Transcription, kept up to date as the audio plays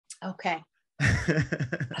Okay.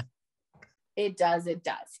 It does. It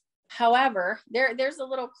does. However, there's a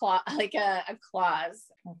little clause, like a clause.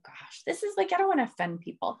 Oh gosh, this is like, I don't want to offend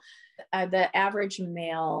people. The average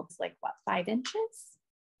male is like what, 5 inches?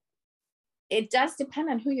 It does depend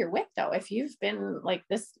on who you're with though. If you've been like,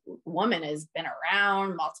 this woman has been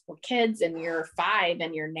around multiple kids and you're 5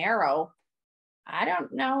 and you're narrow, I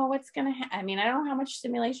don't know what's going to I mean, I don't know how much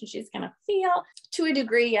stimulation she's going to feel. To a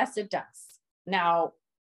degree, yes, it does. Now,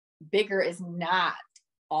 bigger is not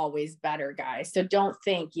always better, guys. So don't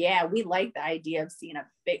think, yeah, we like the idea of seeing a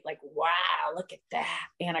big, like, wow, look at that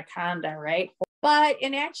anaconda, right? But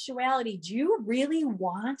in actuality, do you really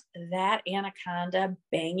want that anaconda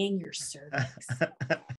banging your cervix?